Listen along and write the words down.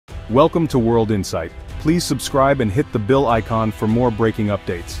Welcome to World Insight. Please subscribe and hit the bell icon for more breaking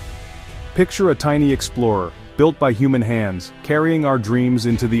updates. Picture a tiny explorer, built by human hands, carrying our dreams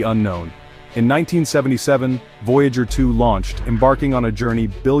into the unknown. In 1977, Voyager 2 launched, embarking on a journey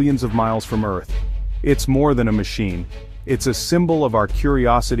billions of miles from Earth. It's more than a machine. It's a symbol of our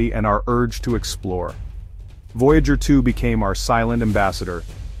curiosity and our urge to explore. Voyager 2 became our silent ambassador,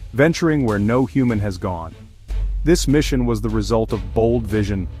 venturing where no human has gone. This mission was the result of bold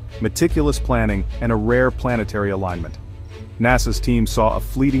vision, meticulous planning, and a rare planetary alignment. NASA's team saw a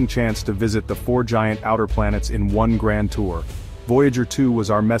fleeting chance to visit the 4 giant outer planets in one grand tour. Voyager 2 was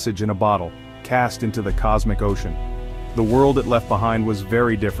our message in a bottle, cast into the cosmic ocean. The world it left behind was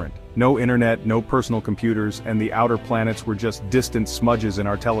very different. No internet, no personal computers, and the outer planets were just distant smudges in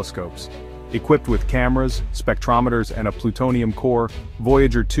our telescopes. Equipped with cameras, spectrometers, and a plutonium core,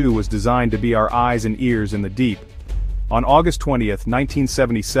 Voyager 2 was designed to be our eyes and ears in the deep. On August 20,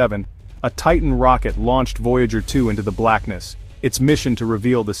 1977, a Titan rocket launched Voyager 2 into the blackness, its mission to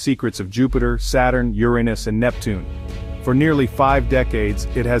reveal the secrets of Jupiter, Saturn, Uranus, and Neptune. For nearly 5 decades,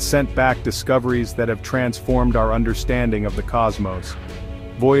 it has sent back discoveries that have transformed our understanding of the cosmos.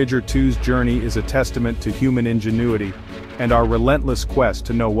 Voyager 2's journey is a testament to human ingenuity, and our relentless quest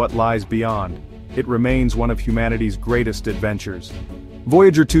to know what lies beyond. It remains one of humanity's greatest adventures.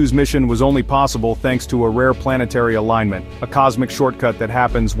 Voyager 2's mission was only possible thanks to a rare planetary alignment, a cosmic shortcut that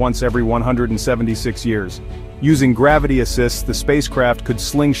happens once every 176 years. Using gravity assists, the spacecraft could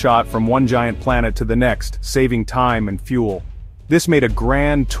slingshot from one giant planet to the next, saving time and fuel. This made a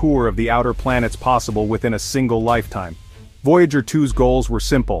grand tour of the outer planets possible within a single lifetime. Voyager 2's goals were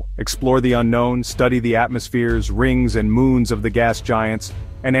simple: explore the unknown, study the atmospheres, rings, and moons of the gas giants,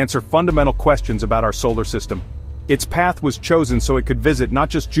 and answer fundamental questions about our solar system. Its path was chosen so it could visit not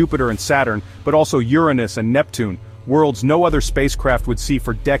just Jupiter and Saturn, but also Uranus and Neptune, worlds no other spacecraft would see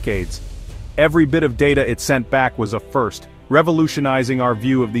for decades. Every bit of data it sent back was a first, revolutionizing our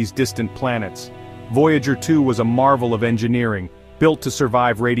view of these distant planets. Voyager 2 was a marvel of engineering, built to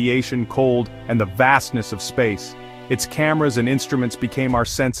survive radiation, cold, and the vastness of space. Its cameras and instruments became our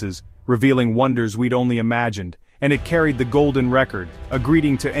senses, revealing wonders we'd only imagined, and it carried the golden record, a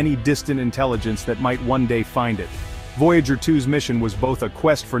greeting to any distant intelligence that might one day find it. Voyager 2's mission was both a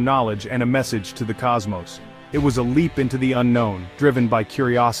quest for knowledge and a message to the cosmos. It was a leap into the unknown, driven by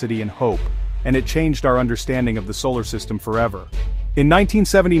curiosity and hope, and it changed our understanding of the solar system forever. In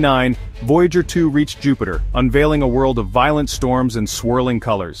 1979, Voyager 2 reached Jupiter, unveiling a world of violent storms and swirling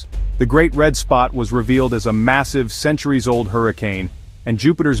colors. The Great Red Spot was revealed as a massive, centuries-old hurricane, and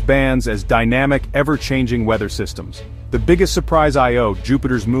Jupiter's bands as dynamic, ever-changing weather systems. The biggest surprise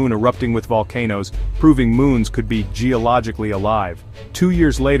Jupiter's moon erupting with volcanoes, proving moons could be geologically alive. 2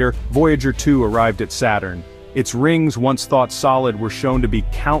 years later, Voyager 2 arrived at Saturn. Its rings, once thought solid, were shown to be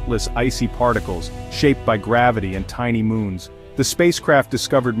countless icy particles, shaped by gravity and tiny moons. The spacecraft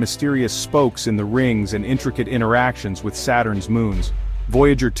discovered mysterious spokes in the rings and intricate interactions with Saturn's moons.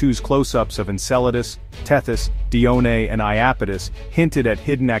 Voyager 2's close-ups of Enceladus, Tethys, Dione, and Iapetus hinted at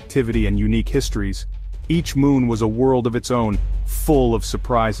hidden activity and unique histories. Each moon was a world of its own, full of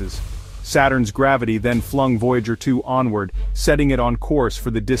surprises. Saturn's gravity then flung Voyager 2 onward, setting it on course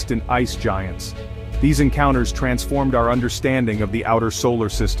for the distant ice giants. These encounters transformed our understanding of the outer solar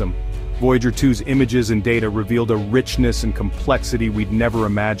system. Voyager 2's images and data revealed a richness and complexity we'd never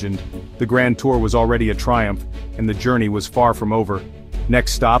imagined. The grand tour was already a triumph, and the journey was far from over.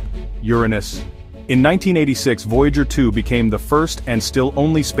 Next stop, Uranus. In 1986, Voyager 2 became the first and still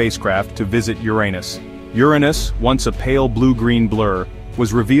only spacecraft to visit Uranus. Uranus, once a pale blue-green blur,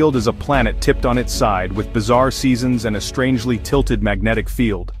 was revealed as a planet tipped on its side with bizarre seasons and a strangely tilted magnetic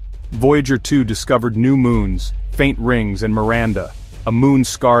field. Voyager 2 discovered new moons, faint rings, and Miranda, a moon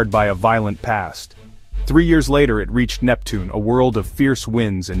scarred by a violent past. 3 years later, it reached Neptune, a world of fierce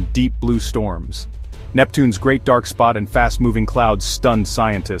winds and deep blue storms. Neptune's great dark spot and fast-moving clouds stunned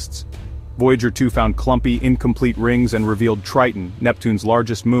scientists. Voyager 2 found clumpy, incomplete rings and revealed Triton, Neptune's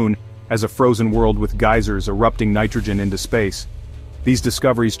largest moon, as a frozen world with geysers erupting nitrogen into space. These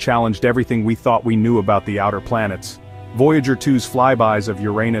discoveries challenged everything we thought we knew about the outer planets. Voyager 2's flybys of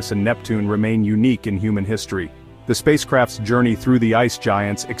Uranus and Neptune remain unique in human history. The spacecraft's journey through the ice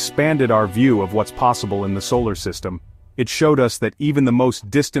giants expanded our view of what's possible in the solar system. It showed us that even the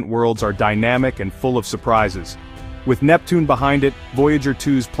most distant worlds are dynamic and full of surprises. With Neptune behind it, Voyager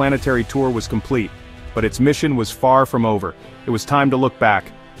 2's planetary tour was complete, but its mission was far from over. It was time to look back,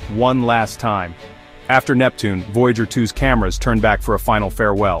 one last time. After Neptune, Voyager 2's cameras turned back for a final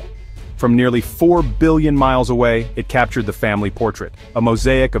farewell. From nearly 4 billion miles away, it captured the family portrait, a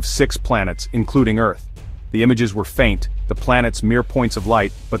mosaic of 6 planets, including Earth. The images were faint, the planets mere points of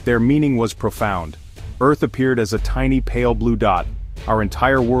light, but their meaning was profound. Earth appeared as a tiny pale blue dot, our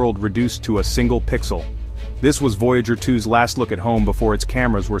entire world reduced to a single pixel. This was Voyager 2's last look at home before its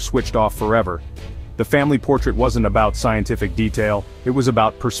cameras were switched off forever. The family portrait wasn't about scientific detail, it was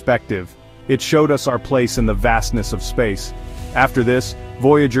about perspective. It showed us our place in the vastness of space. After this,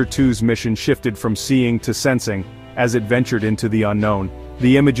 Voyager 2's mission shifted from seeing to sensing. As it ventured into the unknown,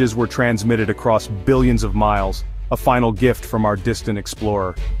 the images were transmitted across billions of miles, a final gift from our distant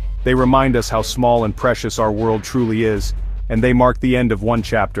explorer. They remind us how small and precious our world truly is, and they mark the end of one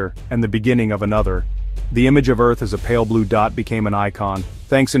chapter and the beginning of another. The image of Earth as a pale blue dot became an icon,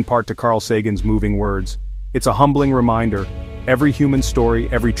 thanks in part to Carl Sagan's moving words. It's a humbling reminder. Every human story,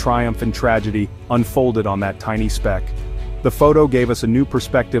 every triumph and tragedy, unfolded on that tiny speck. The photo gave us a new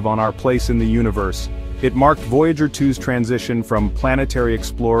perspective on our place in the universe. It marked Voyager 2's transition from planetary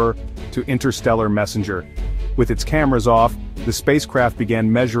explorer to interstellar messenger. With its cameras off, the spacecraft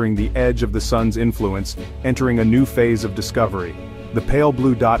began measuring the edge of the sun's influence, entering a new phase of discovery. The pale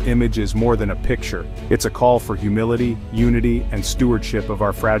blue dot image is more than a picture. It's a call for humility, unity, and stewardship of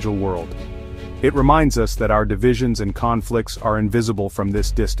our fragile world. It reminds us that our divisions and conflicts are invisible from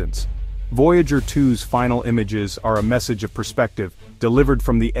this distance. Voyager 2's final images are a message of perspective, delivered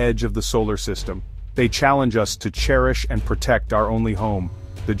from the edge of the solar system. They challenge us to cherish and protect our only home.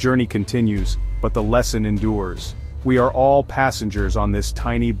 The journey continues, but the lesson endures. We are all passengers on this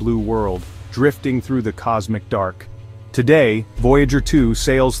tiny blue world, drifting through the cosmic dark. Today, Voyager 2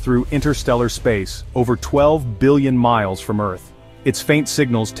 sails through interstellar space, over 12 billion miles from Earth. Its faint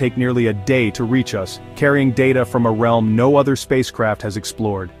signals take nearly a day to reach us, carrying data from a realm no other spacecraft has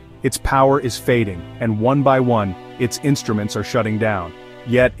explored. Its power is fading, and one by one, its instruments are shutting down.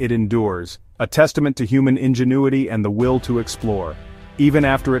 Yet it endures, a testament to human ingenuity and the will to explore. Even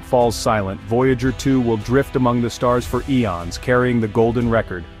after it falls silent, Voyager 2 will drift among the stars for eons, carrying the golden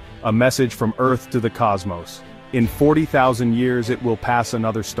record, a message from Earth to the cosmos. In 40,000 years it will pass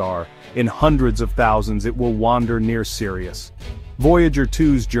another star. In hundreds of thousands it will wander near Sirius. Voyager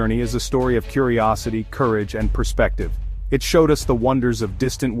 2's journey is a story of curiosity, courage, and perspective. It showed us the wonders of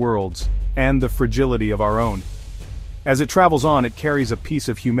distant worlds, and the fragility of our own. As it travels on, it carries a piece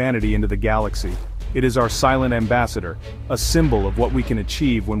of humanity into the galaxy. It is our silent ambassador, a symbol of what we can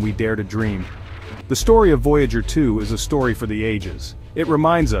achieve when we dare to dream. The story of Voyager 2 is a story for the ages. It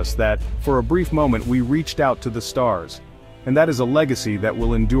reminds us that, for a brief moment, we reached out to the stars. And that is a legacy that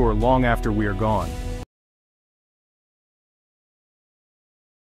will endure long after we are gone.